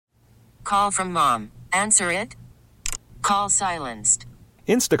Call from mom. Answer it. Call silenced.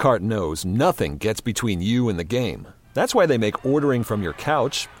 Instacart knows nothing gets between you and the game. That's why they make ordering from your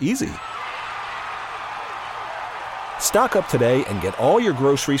couch easy. Stock up today and get all your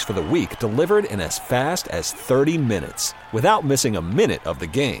groceries for the week delivered in as fast as 30 minutes without missing a minute of the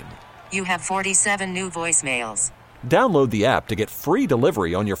game. You have 47 new voicemails. Download the app to get free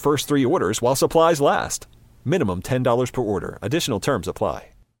delivery on your first 3 orders while supplies last. Minimum $10 per order. Additional terms apply.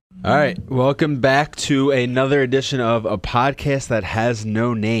 All right, welcome back to another edition of a podcast that has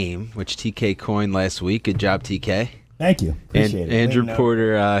no name, which TK coined last week. Good job, TK. Thank you. Appreciate it. Andrew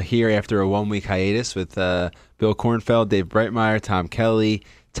Porter here after a 1-week hiatus with Bill Kornfeld, Dave Breitmeyer, Tom Kelly,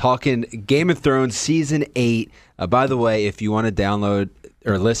 talking Game of Thrones Season 8. By the way, if you want to download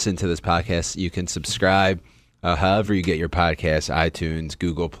or listen to this podcast, you can subscribe however you get your podcasts, iTunes,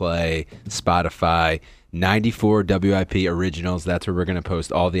 Google Play, Spotify. 94 WIP Originals. That's where we're going to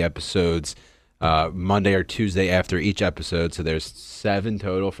post all the episodes Monday or Tuesday after each episode. So there's 7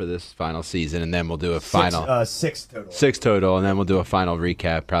 total for this final season, and then we'll do a final 6 total. 6 total, and then we'll do a final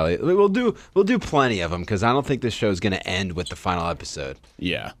recap. Probably we'll do plenty of them because I don't think this show is going to end with the final episode.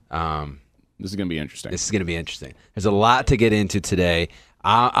 Yeah. This is going to be interesting. There's a lot to get into today.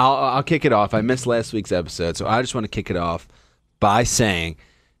 I'll kick it off. I missed last week's episode, so I just want to kick it off by saying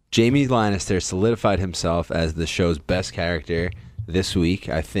Jaime Lannister solidified himself as the show's best character this week.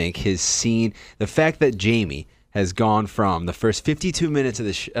 I think his scene, the fact that Jaime has gone from the first 52 minutes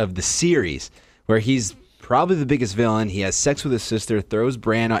of the series, where he's probably the biggest villain, he has sex with his sister, throws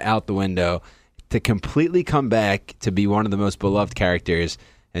Bran out the window, to completely come back to be one of the most beloved characters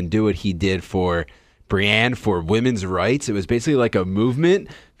and do what he did for Brienne, for women's rights. It was basically like a movement.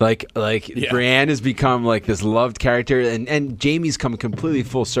 Yeah. Brienne has become like this loved character, and Jaime's come completely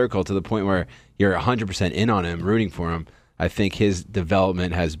full circle to the point where you're 100% in on him, rooting for him. I think his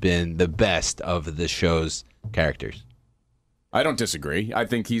development has been the best of the show's characters. I don't disagree. I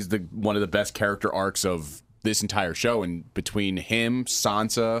think he's one of the best character arcs of this entire show, and between him,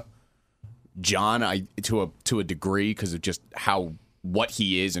 Sansa, Jon, to a degree, because of just what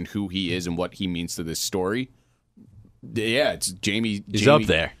he is and who he is and what he means to this story. Yeah, it's Jaime. He's up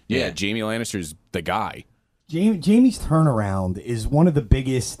there. Yeah, Jaime Lannister's the guy. Jaime's turnaround is one of the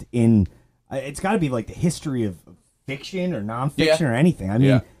biggest in. It's got to be like the history of fiction or nonfiction or anything. I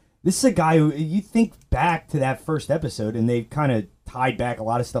mean, this is a guy who you think back to that first episode, and they've kind of tied back a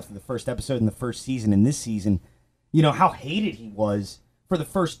lot of stuff to the first episode in the first season and this season. You know how hated he was for the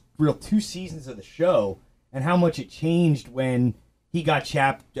first real 2 seasons of the show, and how much it changed when he got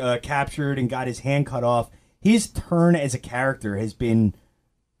captured and got his hand cut off. His turn as a character has been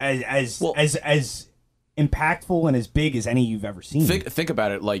as impactful and as big as any you've ever seen. Think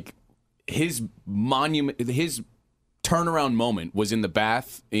about it. Like his turnaround moment was in the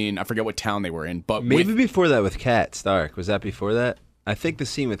bath in, I forget what town they were in, but maybe before that with Kat Stark. Was that before that? I think the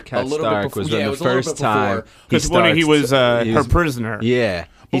scene with Kat Stark was when the first time because when he was her prisoner. Yeah.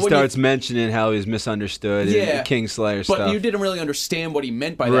 He starts mentioning how he's misunderstood and Kingslayer stuff. But you didn't really understand what he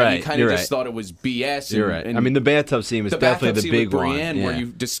meant by that. Right, you kind of just thought it was BS. You're right. I mean, the bathtub scene was definitely the big one. Brienne, where you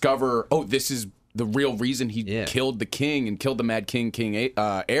discover, this is the real reason he killed the king and killed the Mad King,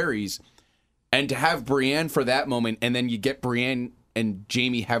 Aerys. And to have Brienne for that moment, and then you get Brienne and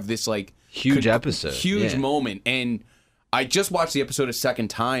Jaime have this like huge episode. Huge moment. And I just watched the episode a second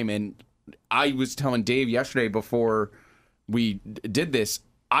time, and I was telling Dave yesterday before we did this,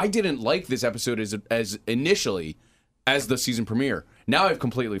 I didn't like this episode as initially as the season premiere. Now I've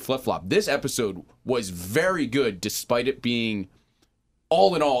completely flip-flopped. This episode was very good, despite it being,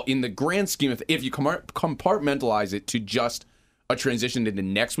 all in all, in the grand scheme of, if you compartmentalize it to just a transition into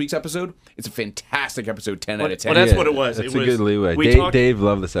next week's episode, it's a fantastic episode, 10 out of 10. Well, that's what it was. That's a good leeway. Dave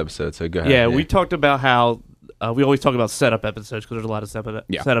loved this episode, so go ahead. Yeah, we talked about how, we always talk about setup episodes because there's a lot of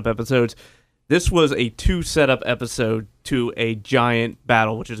setup episodes. This was a 2 setup episode to a giant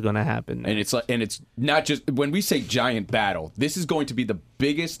battle, which is going to happen. And it's not just, when we say giant battle, this is going to be the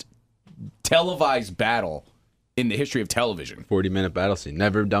biggest televised battle in the history of television. 40-minute battle scene,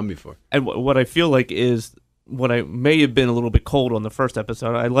 never done before. And what I feel like is, what I may have been a little bit cold on the first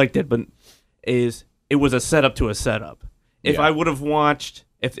episode, I liked it, but it was a setup to a setup. If I would have watched,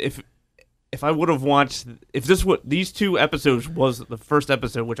 these 2 episodes was the first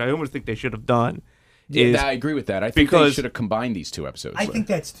episode, which I almost think they should have done. I agree with that. I think they should have combined these 2 episodes. I think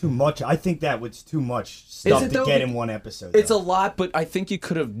that's too much. I think that was too much stuff to get in one episode. It's a lot, but I think you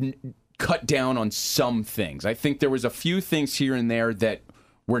could have cut down on some things. I think there was a few things here and there that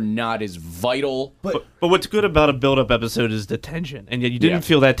were not as vital. But what's good about a build-up episode is the tension. And yet you didn't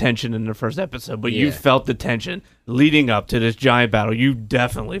feel that tension in the first episode, but you felt the tension leading up to this giant battle. You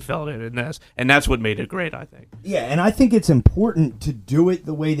definitely felt it in this. And that's what made it great, I think. Yeah, and I think it's important to do it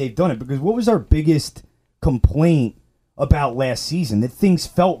the way they've done it, because what was our biggest complaint about last season? That things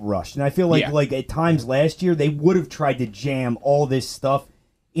felt rushed. And I feel like at times last year they would have tried to jam all this stuff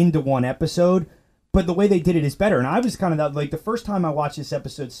into one episode, but the way they did it is better. And I was kind of like, the first time I watched this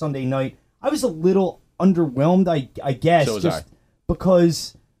episode Sunday night, I was a little underwhelmed, I guess, so was just I.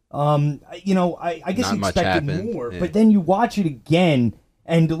 because I guess Not you much expected happened. more. Yeah. But then you watch it again,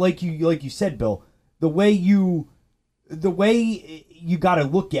 and like you said, Bill, the way you got to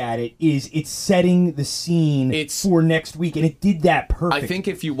look at it is it's setting the scene for next week, and it did that perfect. I think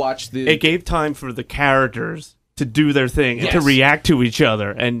if you watch It gave time for the characters to do their thing and to Yes. react to each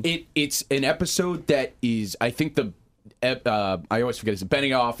other. And it's an episode that is, I think I always forget, it's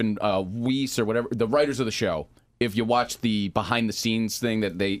Benioff and Weiss or whatever, the writers of the show. If you watch the behind the scenes thing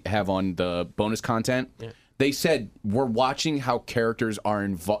that they have on the bonus content, they said we're watching how characters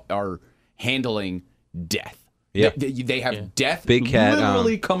are handling death. Yeah. They have death Big Cat,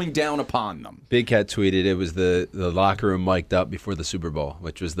 literally coming down upon them. Big Cat tweeted it was the locker room mic'd up before the Super Bowl,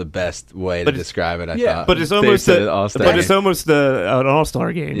 which was the best way to describe it. I thought. But it's Dave almost said an it All-Star game.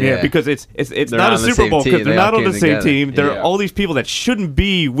 all-star game. Yeah, because it's They're not a on the Super same Bowl team. because they're They not all on the came same together. team. There are Yeah. all these people that shouldn't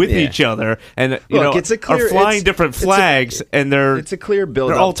be with each other, and Look, are flying different flags, and it's a clear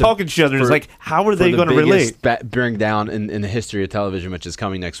build. they're all talking to each other. It's like, how are they going to relate? bring down in the history of television, which is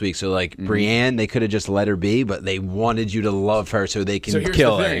coming next week. So like Brienne, they could have just let her be, but they wanted you to love her so they can here's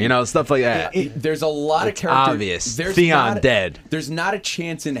kill the her. thing. Stuff like that. There's a lot It's of characters. obvious. There's Theon not- dead. There's not a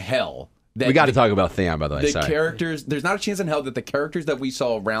chance in hell that We got to talk about Theon, by the way. the Sorry. characters. There's not a chance in hell that the characters that we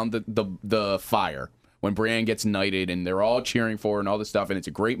saw around the fire when Brienne gets knighted and they're all cheering for her and all this stuff, and it's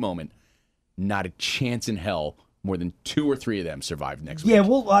a great moment. Not a chance in hell more than 2 or 3 of them survive next week. Yeah,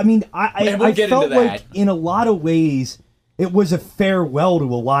 well, I mean, And we'll I get felt into that. like in a lot of ways it was a farewell to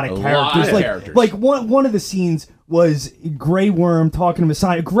a lot of characters. Characters. Like one of the scenes was Grey Worm talking to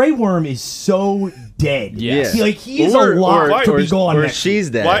Messiah. Grey Worm is so dead. Yes. He is a lot to be gone or next she's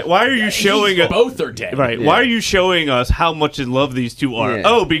week. dead. Why are you showing us? Both are dead. Right. Yeah. Why are you showing us how much in love these two are? Yeah.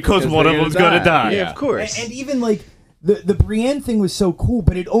 Oh, because one of they're them's going to die. Yeah, of course. And even like the Brienne thing was so cool,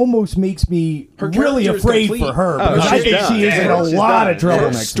 but it almost makes me Her really character is afraid complete. for her Oh, because I she's think done. she is in Yeah, a she's lot done. of trouble Her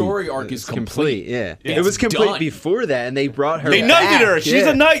next week. story arc is It's complete. Yeah, It's it was complete done. before that, and they brought her. They back. knighted her. She's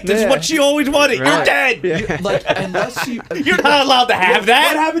a knight. This is what she always wanted. You're Right. dead. Yeah. Like unless you, You're not allowed to have What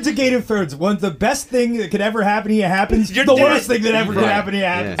that. happened to Game of Thrones? One the best thing that could ever happen to you happens. You're the dead. worst thing that ever could Right. happen to you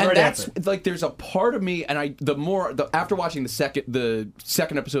happens. and right that's after. like there's a part of me, and after watching the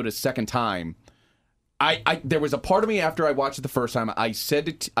second episode a second time. There was a part of me after I watched it the first time. I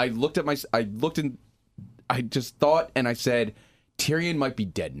said I just thought and I said Tyrion might be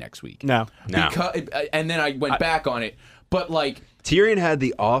dead next week. No. Because, and then I went back on it. But like Tyrion had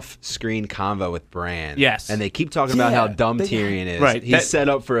the off-screen convo with Bran. Yes. and they keep talking about how dumb Tyrion is. Right. He's set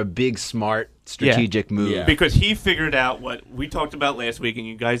up for a big, smart, strategic move. Yeah. Because he figured out what we talked about last week, and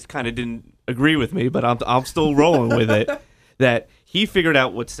you guys kind of didn't agree with me, but I'm still rolling with it. That he figured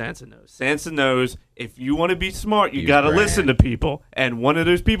out what Sansa knows. Sansa knows if you want to be smart, you Use got to Bran. listen to people. And one of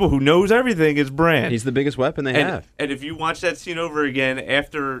those people who knows everything is Bran. He's the biggest weapon they have. And if you watch that scene over again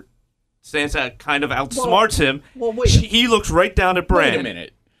after Sansa kind of outsmarts him, wait. he looks right down at Bran. wait a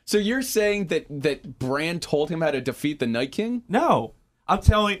minute. So you're saying that Bran told him how to defeat the Night King? No.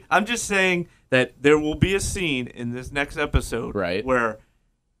 I'm just saying that there will be a scene in this next episode Right. where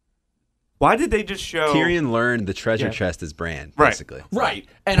why did they just show Tyrion learned the treasure chest is Bran, Right. basically. Right.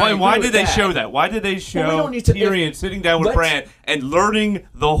 And I Why agree did with they show that? Why did they show we don't need to- Tyrion sitting down with let's- Bran and learning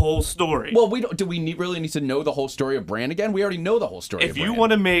the whole story? Well, do we really need to know the whole story of Bran again? We already know the whole story if of you Bran.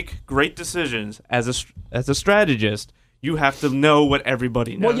 want to make great decisions as a strategist, you have to know what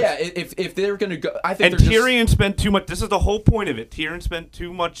everybody knows. Well, yeah, if they're going to go, I think And they're just, Tyrion spent too much. This is the whole point of it. Tyrion spent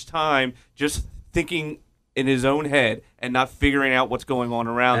too much time just thinking in his own head and not figuring out what's going on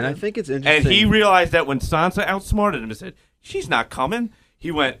around And him. I think it's interesting. And he realized that when Sansa outsmarted him and said, "She's not coming,"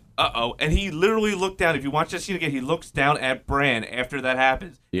 he went, "Uh-oh." And he literally looked down. If you watch this scene again, he looks down at Bran after that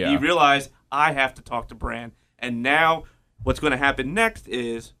happens. Yeah. He realized, I have to talk to Bran. And now what's going to happen next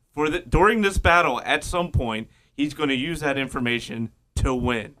is during this battle, at some point, he's going to use that information to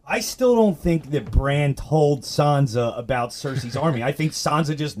win. I still don't think that Bran told Sansa about Cersei's army. I think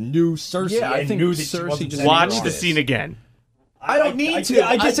Sansa just knew Cersei Yeah, I and think knew that she Cersei wasn't just sending Watch her the on. scene again. I don't need to.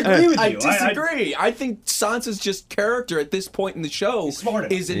 I disagree with you. I disagree. I think Sansa's just character at this point in the show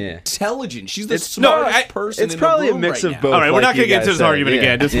is intelligent. She's the smartest person in the room. It's probably a mix of both. All right, we're not going to get into this argument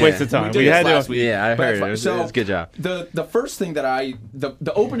again. Just waste of time. We had last week. Yeah, I heard it. It was a good job. The first thing that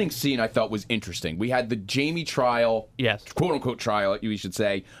the opening scene I thought was interesting. We had the Jaime trial, quote unquote trial, we should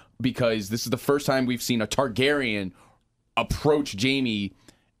say, because this is the first time we've seen a Targaryen approach Jaime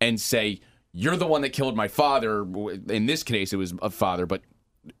and say, "You're the one that killed my father." In this case, it was a father, but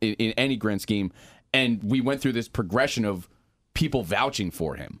in any grand scheme. And we went through this progression of people vouching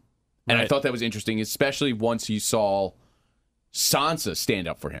for him. And I thought that was interesting, especially once you saw Sansa stand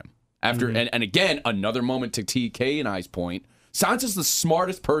up for him. After and again, another moment to TK and I's point. Sansa's the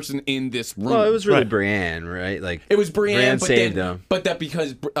smartest person in this room. Well, it was really Brienne, right? Like it was Brienne, but saved him. But that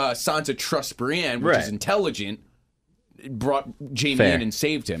because Sansa trusts Brienne, which is intelligent, brought Jaime in and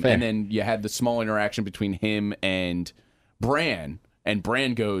saved him. And then you had the small interaction between him and Bran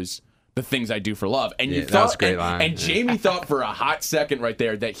goes, "The things I do for love." And you thought, that was a great line. And Jaime thought for a hot second right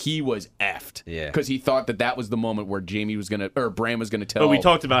there that he was effed. Yeah. Because he thought that was the moment where Bran was gonna tell. But we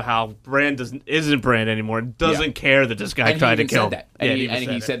talked about how Bran isn't Bran anymore and doesn't care that this guy tried to kill him. And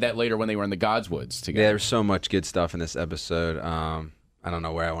he said that later when they were in the Godswoods together. Yeah, there was so much good stuff in this episode. I don't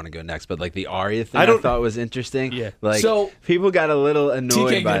know where I want to go next, but like the Arya thing I thought was interesting. Yeah. Like people got a little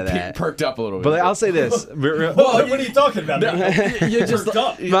annoyed by that. Perked up a little bit. But I'll say this. What are you talking about? You just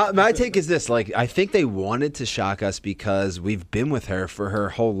my take is this. Like I think they wanted to shock us because we've been with her for her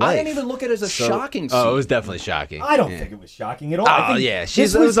whole life. I didn't even look at it as a shocking scene. Oh, it was definitely shocking. I don't think it was shocking at all. Oh, yeah.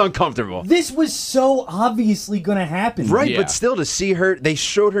 It was uncomfortable. This was so obviously going to happen. Right, but still to see her, they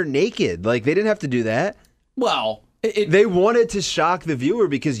showed her naked. Like they didn't have to do that. Well... they wanted to shock the viewer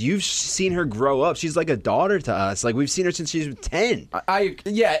because you've seen her grow up. She's like a daughter to us. Like we've seen her since she was 10. And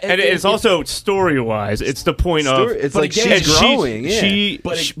it's also story-wise. It's the point of it's like she's growing.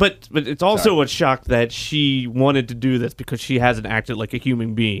 But it's also what shocked that she wanted to do this because she hasn't acted like a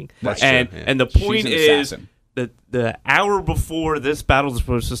human being. That's true. Yeah. And the point is that the hour before this battle is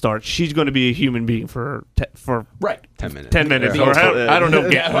supposed to start, she's going to be a human being for 10 minutes. 10 minutes. Or I don't know.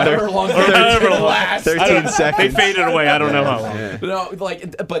 However long. 13 seconds. They faded away. I don't know how long. Yeah. No,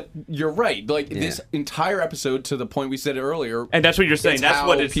 but you're right. Like this entire episode, to the point we said earlier, and that's what you're saying. That's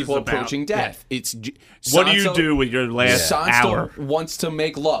what it's people about. Approaching death. Yeah. It's what do you do with your last hour? Sansa wants to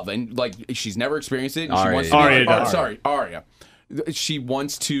make love, and like she's never experienced it. And Arya. She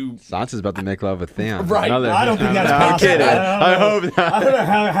wants to. Sansa's about to make love with Theon. Right. I don't think that's possible. I'm kidding. I hope not. I don't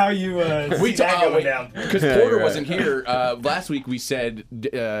know how you see that going down. Because Porter wasn't here. Last week we said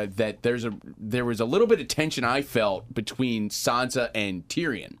that there was a little bit of tension I felt between Sansa and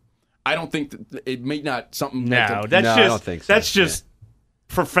Tyrion. I don't think that it may not something. I don't think so. That's just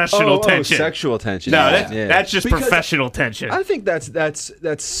professional tension. Sexual tension. No, that's just professional tension. I think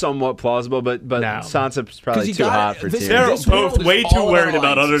that's somewhat plausible, but Sansa's probably too hot for Tyrion. They're both way too worried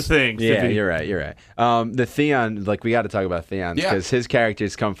about other things. Yeah, you're right. The Theon, like we got to talk about Theon because his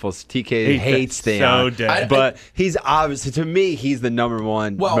character's come full. TK hates Theon, but he's obviously, to me, he's the number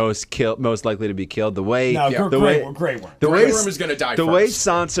one most likely to be killed. Grey Worm is going to die. The way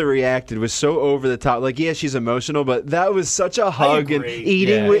Sansa reacted was so over the top. Like, she's emotional, but that was such a hug and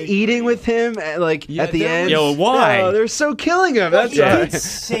eating with him, like at the end. Why? No, they're so killing him. Well, he did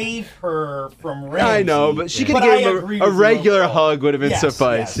save her from Ramsay. I know, but she could give him a regular hug would have been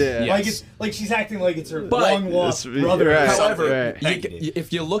suffice. Yes. Yeah. Like she's acting like it's her long lost brother. However,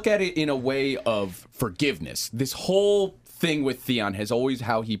 if you look at it in a way of forgiveness, this whole thing with Theon has always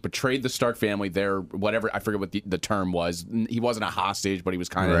how he betrayed the Stark family. There, whatever, I forget what the term was. He wasn't a hostage, but he was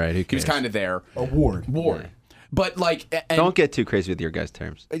kind of he was kind of there. A ward. Yeah. But don't get too crazy with your guys'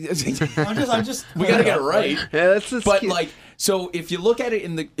 terms. I'm just. We gotta get it right. Yeah, so if you look at it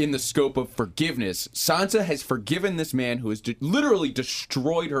in the scope of forgiveness, Sansa has forgiven this man who has literally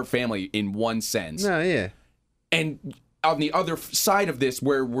destroyed her family in one sense. No, yeah. And on the other side of this,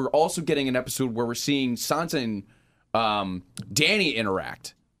 where we're also getting an episode where we're seeing Sansa and Dany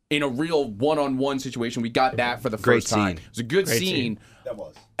interact in a real one-on-one situation. We got that for the first time. It was a good scene. That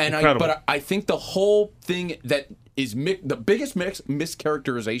was. And I think the whole thing that is the biggest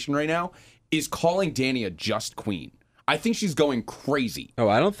mischaracterization right now is calling Dany a just queen. I think she's going crazy. Oh,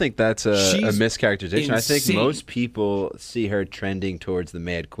 I don't think that's a mischaracterization. Insane. I think most people see her trending towards the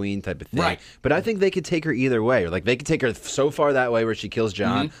Mad Queen type of thing. Right. But I think they could take her either way. Like they could take her so far that way where she kills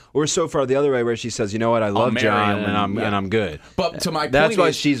Jon, or so far the other way where she says, "You know what? I love Jon and I'm good." But to my point, that's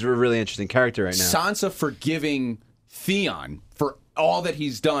why she's a really interesting character right now. Sansa forgiving Theon for all that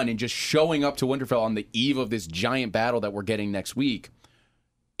he's done and just showing up to Winterfell on the eve of this giant battle that we're getting next week.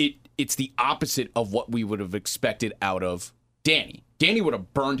 It's the opposite of what we would have expected out of Danny. Danny would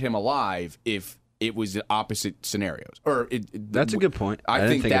have burned him alive if it was the opposite scenarios. That's a good point. I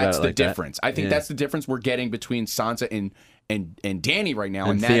think that's the difference. That. I think that's the difference we're getting between Sansa and Danny right now.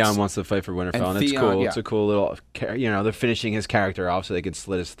 And Theon wants to fight for Winterfell, and it's Theon, cool. yeah. It's a cool little, they're finishing his character off so they could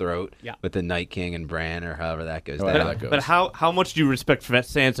slit his throat with the Night King and Bran or however that goes down. But how much do you respect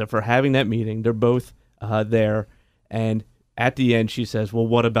Sansa for having that meeting? They're both there, and at the end she says, "Well,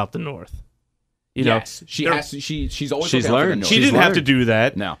 what about the North?" You know, she has to, she's always she's looking out for the learned. North. She didn't have to do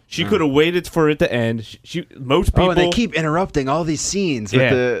that. No. She could have waited for it to end. Most people. Oh, and they keep interrupting all these scenes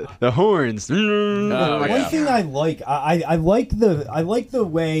with the horns. One thing I like, I like the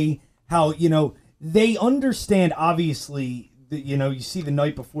way how they understand. Obviously, you see the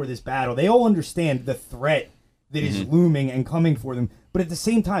night before this battle, they all understand the threat that is looming and coming for them. But at the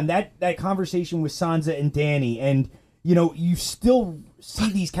same time, that conversation with Sansa and Danny, and you still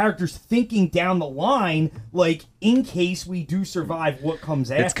see these characters thinking down the line, like, in case we do survive, what comes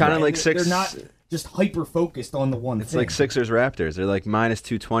after. It's kind of like They're not just hyper focused on the one thing. It's like Sixers Raptors. They're like minus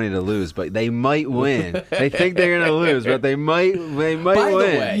 220 to lose, but they might win. They think they're gonna lose, but they might win.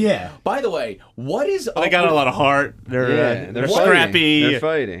 By the way, what is up they got a lot of heart. They're they're scrappy. They're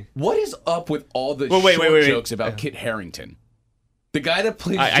fighting. What is up with all the wait. jokes about Kit Harington? The guy that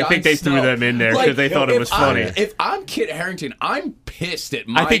plays I think they threw them in there because they thought it was funny. If I'm Kit Harington, I'm pissed at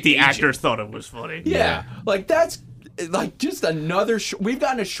my I think the agent. actors thought it was funny. Yeah. Like, that's like just another we've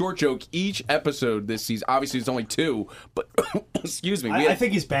gotten a short joke each episode this season. Obviously it's only 2, but excuse me. I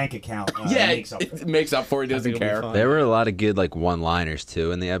think his bank account it makes up for it. He doesn't care. There were a lot of good one-liners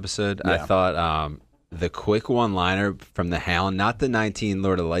too in the episode. Yeah. I thought the quick one-liner from the Hound, not the 19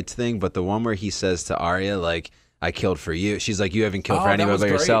 Lord of Lights thing, but the one where he says to Arya, like, I killed for you. She's like, you haven't killed for anyone but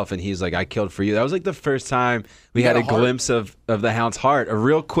yourself. And he's like, I killed for you. That was like the first time we had a glimpse of the Hound's heart. A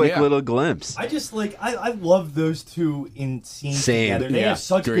real quick little glimpse. I just I love those two in scenes together. They have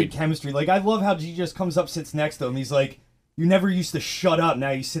such good chemistry. Like, I love how he just comes up, sits next to him. He's like, you never used to shut up.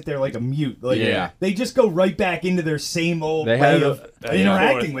 Now you sit there like a mute. Like, they just go right back into their same old way of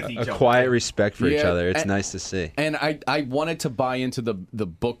interacting with each other. A quiet respect for each other. It's nice to see. And I wanted to buy into the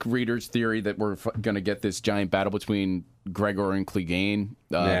book readers' theory that we're going to get this giant battle between Gregor and Clegane.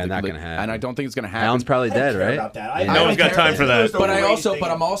 Not going to happen. And I don't think it's going to happen. Hound's probably dead, right? About that. No one's got time for that.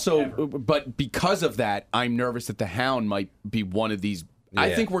 But because of that, I'm nervous that the Hound might be one of these.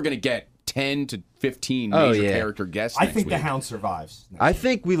 I think we're going to get 10 to 15 major character guests. I think the Hound survives. I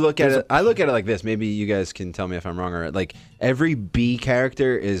think we look at it. I look at it like this. Maybe you guys can tell me if I'm wrong or like every B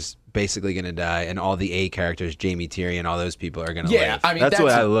character is basically going to die, and all the A characters, Jaime, Tyrion, all those people are going to live. I mean that's the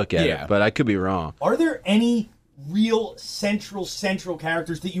way I look at it. But I could be wrong. Are there any real central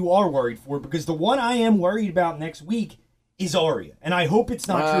characters that you are worried for? Because the one I am worried about next week is Arya, and I hope it's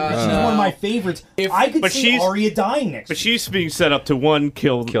not true because she's one of my favorites. I could see Arya dying next. But she's being set up to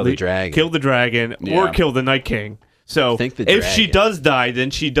kill the dragon, or kill the Night King. So if she does die, then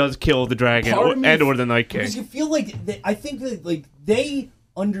she does kill the dragon or the Night King. Because you feel like I think that they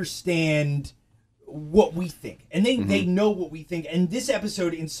understand what we think, and they know what we think. And this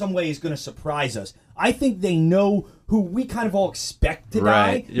episode, in some way, is going to surprise us. I think they know who we kind of all expect to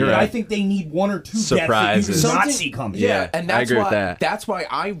die. You're but right. I think they need one or two Surprises. deaths that you do not see coming. Yeah, and that's I agree why, with that. That's why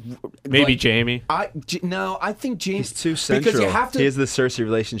I maybe Jaime. No, I think Jaime. He's too central. Because you have to. He has the Cersei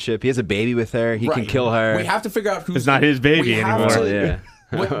relationship. He has a baby with her. He can kill her. We have to figure out who's. It's not his baby anymore.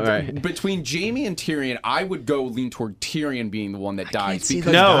 Between Jaime and Tyrion, I would lean toward Tyrion being the one that dies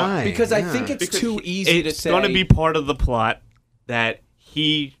because I think it's too easy to say. It's going to be part of the plot that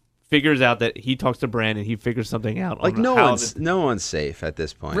he figures out that he talks to Bran and he figures something out. Like no one's safe at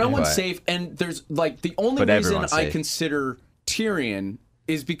this point. No one's safe, and there's the only reason I consider Tyrion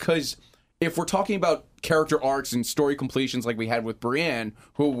is because if we're talking about character arcs and story completions like we had with Brienne,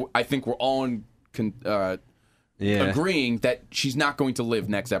 who I think we're all agreeing that she's not going to live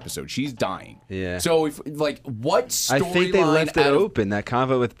next episode. She's dying. Yeah. So if what storyline? I think they left it open, that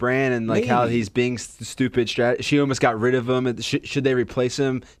convo with Bran and how he's being stupid. She almost got rid of him. Should they replace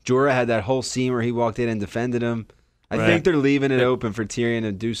him? Jorah had that whole scene where he walked in and defended him. I think they're leaving it open for Tyrion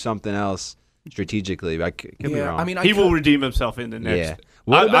to do something else strategically. I could be wrong. I mean, he will redeem himself in the next. Yeah.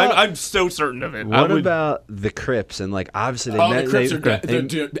 I'm so certain of it. What about the Crypts? And obviously the Crypts are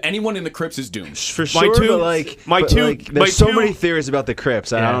good. Anyone in the Crypts is doomed for sure. There's so many theories about the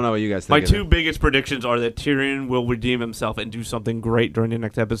Crypts. I don't know what you guys think. My two biggest predictions are that Tyrion will redeem himself and do something great during the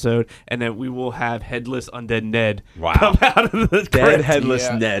next episode, and that we will have headless undead Ned come out of the Crypt. Headless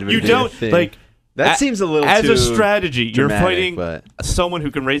Ned. You don't That seems a little as too a strategy. You're dramatic, fighting but- someone who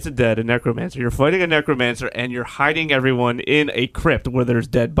can raise the dead, a necromancer. You're fighting a necromancer, and you're hiding everyone in a crypt where there's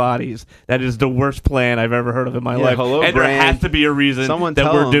dead bodies. That is the worst plan I've ever heard of in my life. hello, and there Bran. has to be a reason Someone that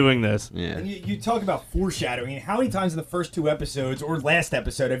tell we're him. doing this. Yeah. And you talk about foreshadowing. How many times in the first 2 episodes or last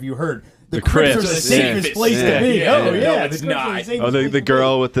episode have you heard the crypts are the crypts. safest Yeah. place Yeah. to be? Yeah. Oh No, yeah, it's the crypts are not. the safest Oh, place the to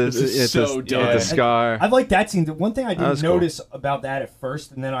girl be. with the so dumb. with the scar. I like that scene. The one thing I didn't was cool. notice about that at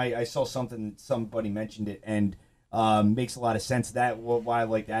first, and then I saw something, somebody mentioned it, and makes a lot of sense. That why I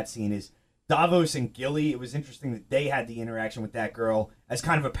like that scene is Davos and Gilly. It was interesting that they had the interaction with that girl as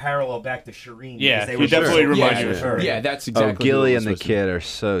kind of a parallel back to Shireen. Yeah, because they he were definitely so reminds close you with of her. her. Yeah, that's exactly. Oh, Gilly who it and the was supposed to be. kid are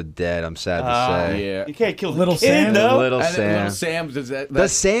so dead. I'm sad to say. Yeah. You can't kill the Little kid, Sam? though. Little And then Sam. Little Sam does that.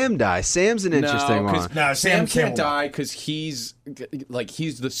 Does Sam die? Sam's an interesting one. No, Sam Sam can't will die because he's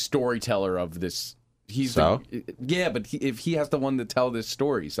the storyteller of this. He's So? yeah, but if he has the one to tell this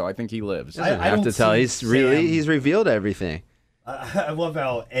story, so I think he lives. I I have don't to tell. see He's Sam- revealed everything. I love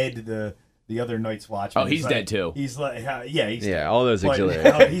how Ed, the other Night's Watchman. Oh, he's dead, too. He's like, yeah, he's Yeah, dead. all those But auxiliaries.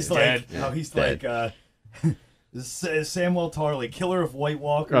 how he's Dead. like, how he's Dead. like, Samuel Tarley, killer of White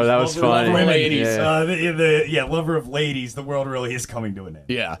Walkers. Oh, that was lover of funny. women. Ladies. Yeah. Lover of ladies. The world really is coming to an end.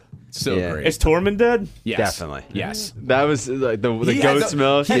 Yeah, so Yeah. great. Is Tormund dead? Yes. Definitely. Yes. That was like the He had goat's the-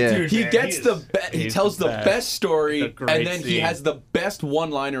 milk. Yeah. Dude, He man, gets he the is- he he's tells the the best. best story, The great and then he scene. has the best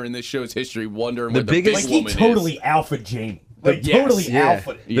one-liner in this show's history. Wondering The what biggest- the Like, big he woman totally alpha Jamie. Like, Yes. totally Yeah.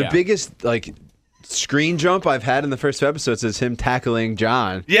 alpha. is. The Yeah. biggest like screen jump I've had in the first 2 episodes is him tackling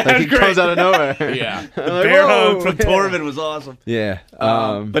John. Yeah, like, he great. comes out of nowhere. Yeah. I'm like, Bear whoa. hug from Tormund was awesome. Yeah.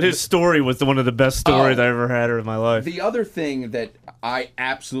 But his story was one of the best stories Oh. I ever had in my life. The other thing that I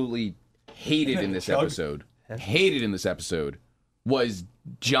absolutely hated in this Chug. episode, was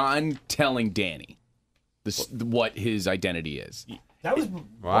John telling Danny what his identity is. That was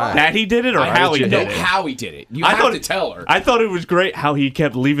Why? That he did it, or I how did he you did know it? how he did it. You have to tell her. I thought it was great how he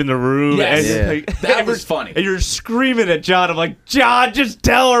kept leaving the room. Yes. and, Yeah. like, That and was you're- funny. And you're screaming at John. I'm like, John, just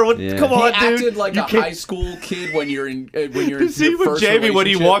tell her. What? Yeah. Come He on, dude. acted like You a can't- high school kid when you're in when you're To in see your with first Jamie when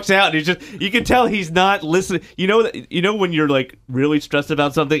he relationship. walks out, and he's just you can tell he's not listening. You know when you're like really stressed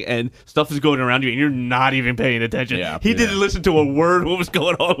about something and stuff is going around you and you're not even paying attention. Yeah. He didn't listen to a word what was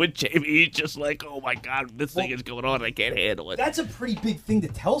going on with Jamie. He's just like, oh my god, this thing is going on. And I can't handle it. That's a pretty big thing to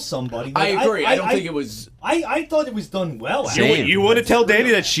tell somebody. I Like, agree. I don't think it was. I thought it was done well. Same. You want to tell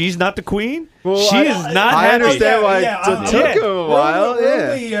Danny that she's not the queen? Well, she I- is not I happy. understand why it took yeah. him a while.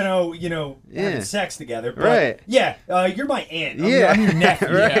 We're Yeah. only, Yeah. having sex together. But Right. Yeah, you're my aunt. Yeah. I'm your nephew.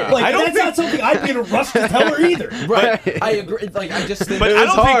 Right. Like, I don't that's not something I'd be in a rush to tell her either. Right. I agree. Like I just think. But It I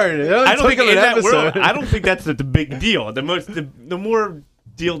was don't hard. think It only I don't took think him in an that world. episode. I don't think that's the big deal. The more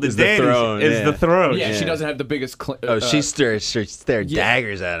deal to Is the Danny throne, is yeah. the throne. yeah, she Yeah. doesn't have the biggest. Oh, she stared yeah.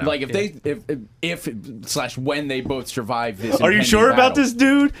 daggers at him. Like if slash when they both survive this. Are you impending sure about battle. this,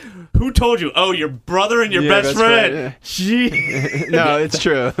 dude? Who told you? Oh, your brother and your Yeah, best best friend. friend, Gee, no, it's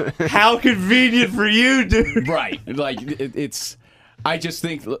true. how convenient for you, dude. Right. Like it's. I just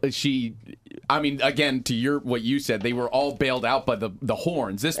think she. I mean, again, to what you said, they were all bailed out by the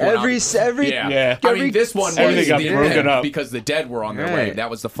horns. This one, Every yeah. I mean, this one was everything got the broken end up. because the dead were on their way. Right. That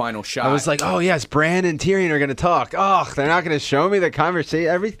was the final shot. I was like, oh yes, Bran and Tyrion are gonna talk. Oh, they're not gonna show me the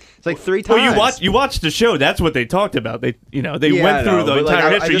conversation. It's like 3 times. Well, you watched the show. That's what they talked about. They Yeah, went I through know, the but, like, entire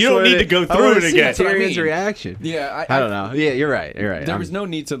I history. just You don't wanted need to go I through wanna it see again. what I Tyrion's mean. reaction. yeah, I don't know. Yeah, you're right. You're right. There was no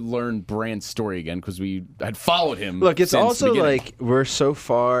need to learn Bran's story again because we had followed him. Look, it's since the also beginning. like we're so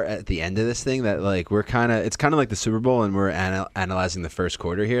far at the end of this thing that like it's kind of like the Super Bowl and we're analyzing the first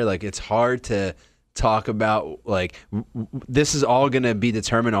quarter here. Like it's hard to talk about like this is all going to be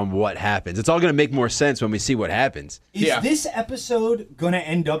determined on what happens. It's all going to make more sense when we see what happens. Is Yeah. this episode going to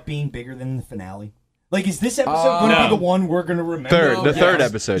end up being bigger than the finale? Like, is this episode going to No. be the one we're going to remember? The third Yes.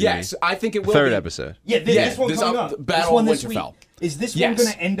 episode. you Yes, mean. I think it will. Third be. episode. Yeah, Yes, this one this coming up- up. This Battle one of this week. Winterfell. Is this Yes. one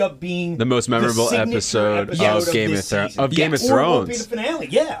going to end up being The most memorable signature episode of Game of this Thrones. season? Of Game of Yes. Or will it Thrones. be the finale?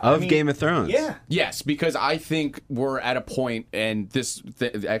 Yeah. Of Game of Thrones. Yeah. Yes, because I think we're at a point, and this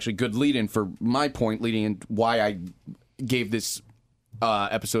actually good lead-in for my point, leading in why I gave this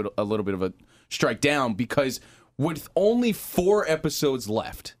episode a little bit of a strike down, because with only 4 episodes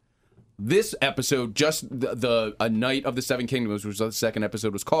left, this episode, just the A Night of the Seven Kingdoms, which the second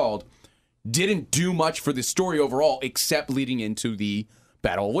episode was called, didn't do much for the story overall, except leading into the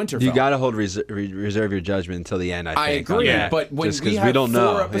Battle of Winterfell. You got to hold reserve your judgment until the end. I think. agree, on that. but when Just we 'cause have don't four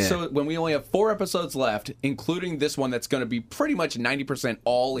know. episodes, when we only have 4 episodes left, including this one that's going to be pretty much 90%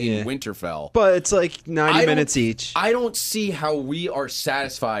 all in Yeah. Winterfell. But it's like 90 I don't- minutes each. I don't see how we are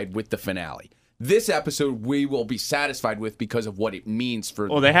satisfied with the finale. This episode we will be satisfied with because of what it means for.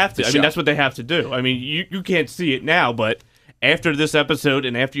 Well, they have to. the I show. mean, that's what they have to do. I mean, you can't see it now, but after this episode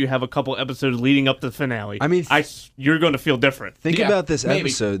and after you have a couple episodes leading up to the finale, I mean, you're going to feel different. Think Yeah, about this maybe.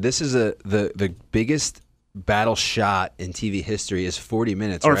 episode. This is the biggest battle shot in TV history is 40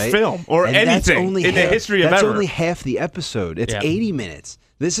 minutes, Or right? film, or And that's anything only in the history of That's ever. only half the episode. It's Yeah. 80 minutes.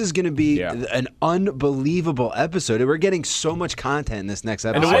 This is going to be Yeah. an unbelievable episode. We're getting so much content in this next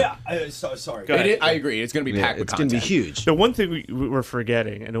episode. Sorry. Go ahead. I agree. It's going to be Yeah, packed with it's going to be content. huge. The one thing we're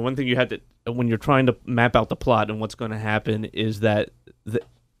forgetting, and the one thing you had to, when you're trying to map out the plot and what's going to happen, is that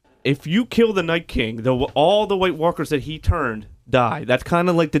if you kill the Night King, all the White Walkers that he turned die. That's kind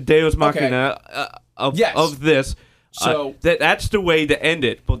of like the Deus Machina of this. So- that's the way to end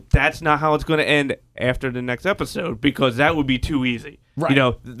it, but that's not how it's going to end after the next episode, because that would be too easy. Right. You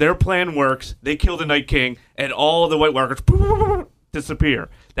know, their plan works. They kill the Night King, and all the White Walkers disappear.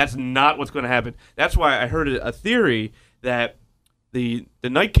 That's not what's going to happen. That's why I heard a theory that the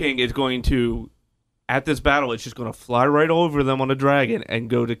Night King is going to, at this battle, it's just going to fly right over them on a dragon and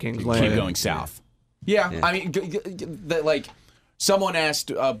go to King's Landing. Keep going south. Yeah, I mean, like someone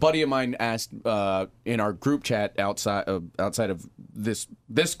asked, a buddy of mine asked in our group chat outside of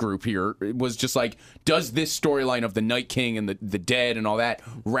this group here, it was just like, does this storyline of the Night King and the dead and all that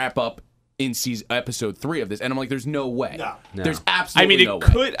wrap up in episode 3 of this? And I'm like, there's no way. No. There's absolutely no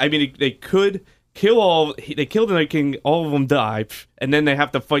way. They could kill they kill the Night King, all of them die, and then they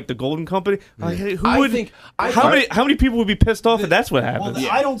have to fight the Golden Company. Like, how many people would be pissed off if that's what happens?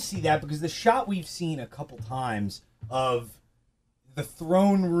 Well, I don't see that, because the shot we've seen a couple times of the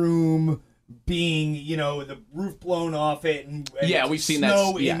throne room being, the roof blown off it, and Yeah, we've seen that,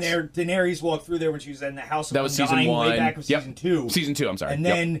 snow yes. in there. Daenerys walked through there when she was in the House of That was season Undying, 1. way back of season 2. Season 2, I'm sorry. And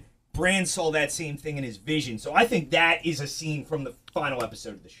Yep. then Bran saw that same thing in his vision. So I think that is a scene from the final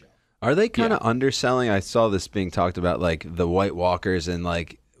episode of the show. Are they kind of underselling? I saw this being talked about, like the White Walkers, and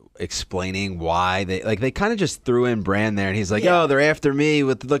like explaining why they kind of just threw in Bran there, and he's like, Yeah. "Oh, they're after me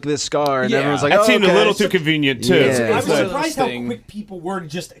with look at this scar," and Yeah. everyone's like, That "Oh, seemed okay." a little too convenient too. Yeah. I was It's one of surprised those how thing- quick people were to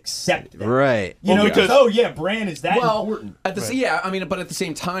just accept that. Right. Because Bran is that Well, important. but at the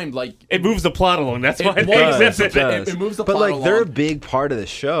same time, like It moves the plot along. That's why It they does, accept it. it moves the But plot like they're a along. big part of the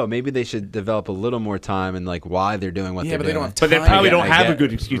show. Maybe they should develop a little more time and like why they're doing what Yeah, they're but they doing. don't have But they time. probably Yeah, don't I have a get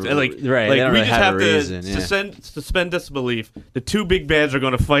good excuse. Like, Right, they like don't we really just have have a to reason, yeah. suspend disbelief. The two big bads are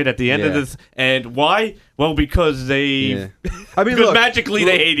going to fight at the end of Yeah. this, and why? Well, because they, Yeah. I mean, because look, magically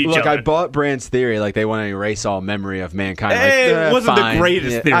they hate each look, other. I bought Brand's theory. Like they want to erase all memory of mankind. Like, It wasn't the fine.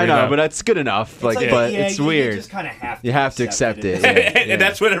 greatest Yeah, theory, I know, though. but that's good enough. It's Like, like, but yeah, it's you weird. just kind of have to. You have to accept it. and Yeah.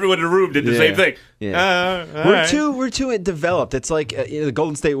 that's what everyone in the room did. The Yeah. same thing. Yeah. All We're right. too developed. It's like the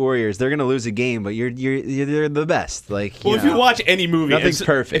Golden State Warriors. They're gonna lose a game, but you're the best. Like, Well, if you watch any movie, Nothing's and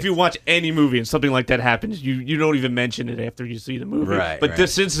perfect. If you watch any movie and something like that happens, you don't even mention it after you see the movie. Right, But right.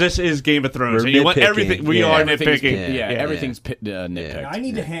 since this is Game of Thrones, We're and you want nitpicking. everything, we Yeah. are Everything's- nitpicking. Yeah, Yeah. everything's nitpicked. I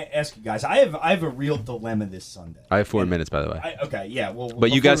need to ask you guys. I have a real dilemma this Sunday. I have 4 minutes, by the way. Okay, yeah. Well, But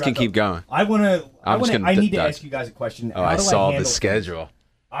you before guys we can wrap keep up, going. I need to dodge. ask you guys a question. Oh, How I do saw the handle schedule.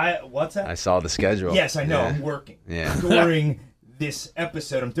 What's that? I saw the schedule. Yes, I know. Yeah. I'm working. Yeah. During this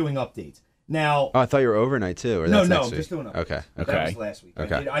episode, I'm doing updates. Now, Oh, I thought you were overnight too. Or no, that's no, next I'm week. just doing updates. Okay. That Okay. was last week.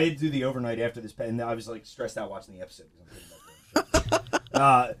 Okay. I did do the overnight after this, and I was like stressed out watching the episode. Because I'm thinking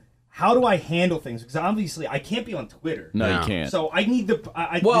about doing how do I handle things? Because obviously I can't be on Twitter. No, No. you can't. So I need the.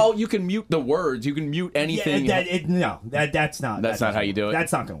 Well, you can mute the words. You can mute anything. That's not. That's not how you do it?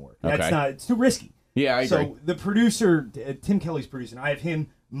 That's not going to work. Okay. That's not. It's too risky. Yeah, I agree. So the producer, Tim Kelly's producing. I have him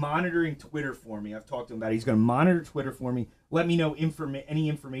monitoring Twitter for me. I've talked to him about it. He's going to monitor Twitter for me. Let me know any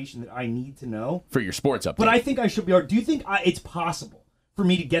information that I need to know. For your sports update. But I think I should be able. Do you think it's possible for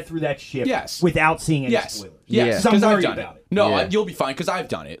me to get through that ship? Yes. Without seeing any Yes. spoilers. Yes. Yeah. 'Cause I'm Because I've worried done about it. it. No, Yeah. you'll be fine because I've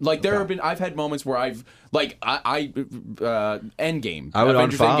done it. Like I've had moments where I've Endgame. I would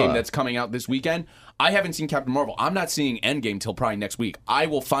Avengers unfollow Endgame it. that's coming out this weekend. I haven't seen Captain Marvel. I'm not seeing Endgame till probably next week. I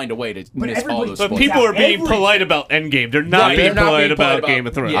will find a way to miss all everybody- those. But spoilers. people are being Every- polite about Endgame. They're not Right, being they're not polite being polite about about- Game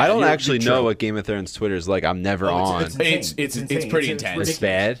of Thrones. Yeah. I don't you're actually true. know what Game of Thrones Twitter is like. I'm never on. It's insane. It's insane. pretty It's intense. It's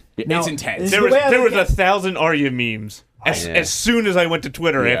bad. Now, It's intense. this- There The was way I there look was at- 1,000 Arya memes as soon as I went to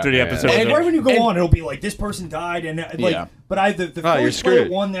Twitter Yeah, after the yeah, episode. yeah. was And over. right when you go And- on, it'll be like this person died, and like, Yeah. but the Oh, you're first player screwed.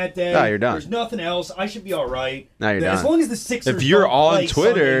 won that day. Oh, you're done. There's nothing else. I should be all right. Now you're As done. long as the Sixers. If you're don't on play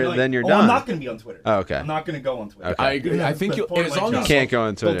Twitter, Sunday night- then you're I'm done. not going to be on Twitter. Oh, okay. I'm not going to go on Twitter. Okay. I agree. I think That's you'll, part of as my long job. as Can't go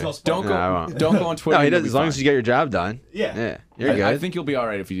on Twitter. Don't tell Spike. don't No, I go won't. don't go on Twitter. No, he you'll does. be As long fine. as you get your job done. Yeah. You're good. I think you'll be all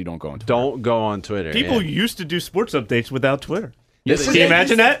right if you don't go on Twitter. Don't go on Twitter. People yeah. used to do sports updates without Twitter. Can you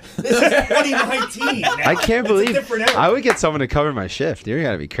imagine that? This is 2019. Now. I can't It's a believe different era. I would get someone to cover my shift. You're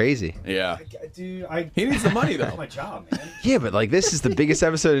gotta be crazy. Yeah. Dude, He needs the money, though. That's my job, man. Yeah, but like this is the biggest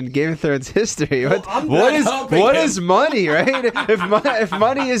episode in Game of Thrones history. I'm What not helping what him. is money, right? If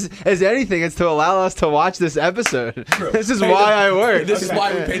money is anything, it's to allow us to watch this episode. This is why I work. This is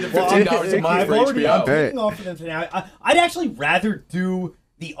why we pay the $15 a month I've for already, HBO. I'm taking off for them today. I'd actually rather do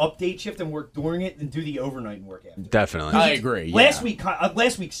the update shift and work during it than do the overnight and work after. Definitely. I agree. Yeah. Last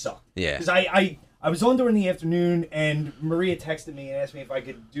week sucked. Yeah. Because I was on during the afternoon, and Maria texted me and asked me if I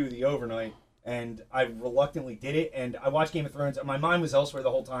could do the overnight, and I reluctantly did it. And I watched Game of Thrones, and my mind was elsewhere the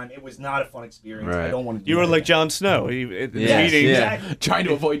whole time. It was not a fun experience. Right. I don't want to do You were that like again. Jon Snow. At the Yes, meeting. yeah. Exactly. Trying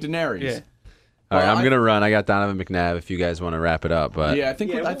to avoid Daenerys. Yeah. All right, Well, I'm gonna run. I got Donovan McNabb. If you guys want to wrap it up, but Yeah, I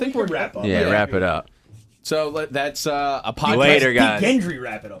think we're wrap up. wrap it up. So that's a podcast. Later, guys. Did Gendry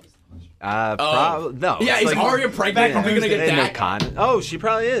wrap it up? Probably no. Yeah, it's is like- Arya pregnant? Are we gonna get in no that? Oh, she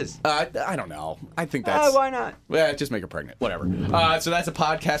probably is. I don't know. I think that's Why not? Yeah, just make her pregnant. Whatever. So that's a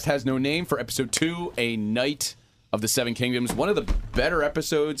podcast has no name for episode 2, A Night of the Seven Kingdoms. One of the better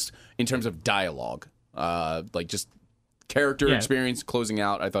episodes in terms of dialogue, like just character experience closing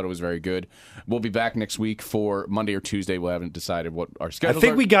out. I thought it was very good. We'll be back next week for Monday or Tuesday. We haven't decided what our schedule. I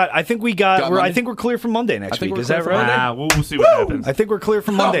think we got. I think we're clear for Monday next think week. we're Is clear that for right? Monday. We'll see what happens. I think we're clear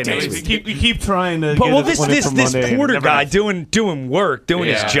for Monday damn. next We week. keep trying to. But get well, it this for Monday and Porter never guy happens. doing work, doing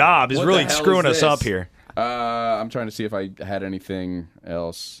Yeah. his job is What really the hell screwing is us up this? here. I'm trying to see if I had anything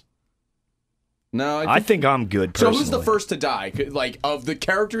else. No, I think I'm good. so. Personally. Who's the first to die? Like of the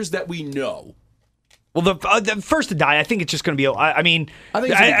characters that we know. Well, the first to die, I think it's just going to be. I mean, I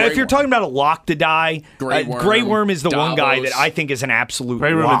think it's gonna be Grey if you're Worm. talking about a lock to die, Grey Worm, Grey Worm is the one guy Davos. that I think is an absolute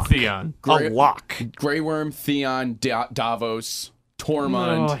Grey Worm and lock. Theon. Grey- A lock. Grey Worm, Theon, Davos,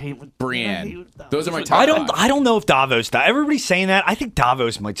 Tormund, No, I hate Brienne. Those are my top I don't. five. I don't know if Davos died. Everybody's saying that. I think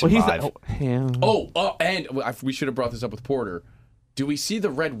Davos might survive. And we should have brought this up with Porter. Do we see the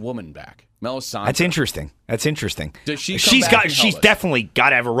Red Woman back? Melisandre. That's interesting. Does she come She's back got. and help She's us? definitely got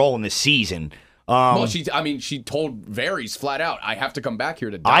to have a role in this season. Well, she told Varys flat out, I have to come back here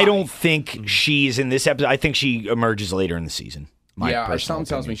to die. I don't think she's in this episode. I think she emerges later in the season. My personal someone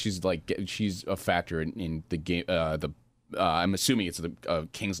tells me opinion. she's a factor in the game. I'm assuming it's the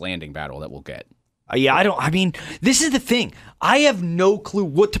King's Landing battle that we'll get. Yeah, I don't. I mean, this is the thing. I have no clue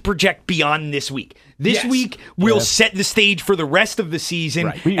what to project beyond this week. This Yes. week will set the stage for the rest of the season,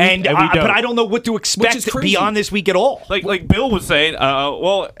 Right. And we but don't. I don't know what to is expect crazy. beyond this week at all. Like Bill was saying,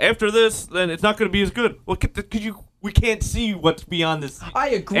 well, after this, then it's not going to be as good. Well, we can't see what's beyond this.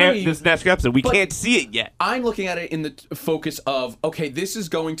 I agree. This next episode, we But- can't see it yet. I'm looking at it in the focus of, okay, this is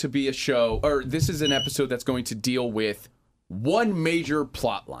going to be a show, or this is an episode that's going to deal with one major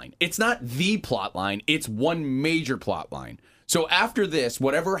plot line. It's not the plot line, it's one major plot line. So after this,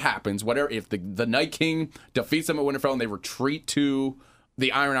 whatever happens, if the Night King defeats them at Winterfell and they retreat to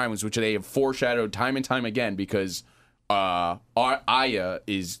the Iron Islands, which they have foreshadowed time and time again, because Arya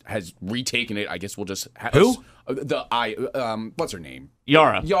has retaken it. I guess we'll just Who? What's her name?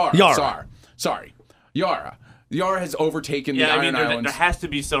 Yara. Yara. Sorry. Yara. Yara has overtaken the Yeah, I Iron mean, there Islands. has to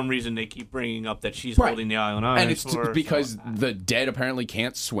be some reason they keep bringing up that she's Right. holding the Island And Islands. it's because the dead apparently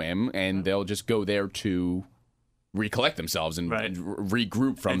can't swim, and they'll just go there to recollect themselves and Right.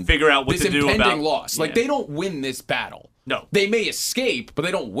 regroup from And figure out what this to do impending about- loss. Like, yeah. they don't win this battle. No. They may escape, but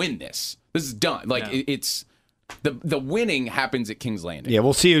they don't win this. This is done. Like, No. it's the winning happens at King's Landing. Yeah,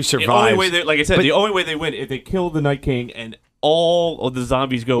 we'll see who the survives. only way they, like I said, But- the only way they win if they kill the Night King and all of the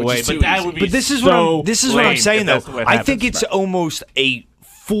zombies go Which away. is But too that easy. would be. But this is so what I'm lame saying if though. that's the way it I think happens. it's almost a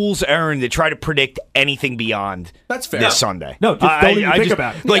fool's errand to try to predict anything beyond That's fair. this Sunday. No, just don't even think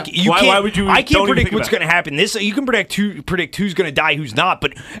about it. Like Yeah. you Why- can't. why would you- I don't can't even predict think what's about going to happen. This you can predict who's going to die, who's not.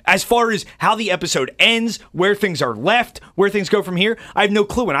 But as far as how the episode ends, where things are left, where things go from here, I have no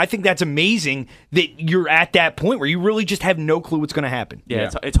clue. And I think that's amazing that you're at that point where you really just have no clue what's going to happen.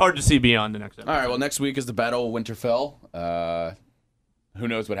 Yeah, it's hard to see beyond the next episode. All right, well, next week is the Battle of Winterfell. Who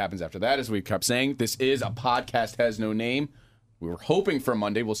knows what happens after that, as we kept saying. This is a podcast has no name. We were hoping for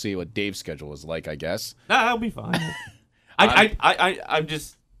Monday. We'll see what Dave's schedule is like, I guess. Nah, I'll be fine. I'm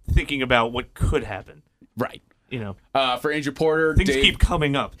just thinking about what could happen. Right. You know, For Andrew Porter, things Dave, keep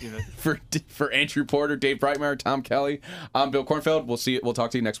coming up. You know. for Andrew Porter, Dave Breitmeyer, Tom Kelly, I'm Bill Kornfeld. We'll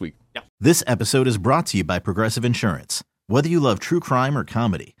talk to you next week. This episode is brought to you by Progressive Insurance. Whether you love true crime or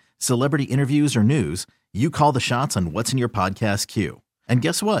comedy, celebrity interviews or news, you call the shots on what's in your podcast queue. And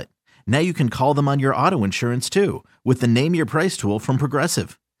guess what? Now you can call them on your auto insurance too with the Name Your Price tool from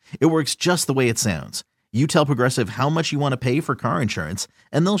Progressive. It works just the way it sounds. You tell Progressive how much you want to pay for car insurance,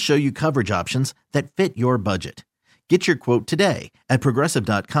 and they'll show you coverage options that fit your budget. Get your quote today at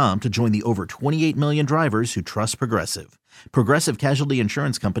Progressive.com to join the over 28 million drivers who trust Progressive. Progressive Casualty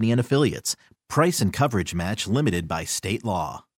Insurance Company and Affiliates. Price and coverage match limited by state law.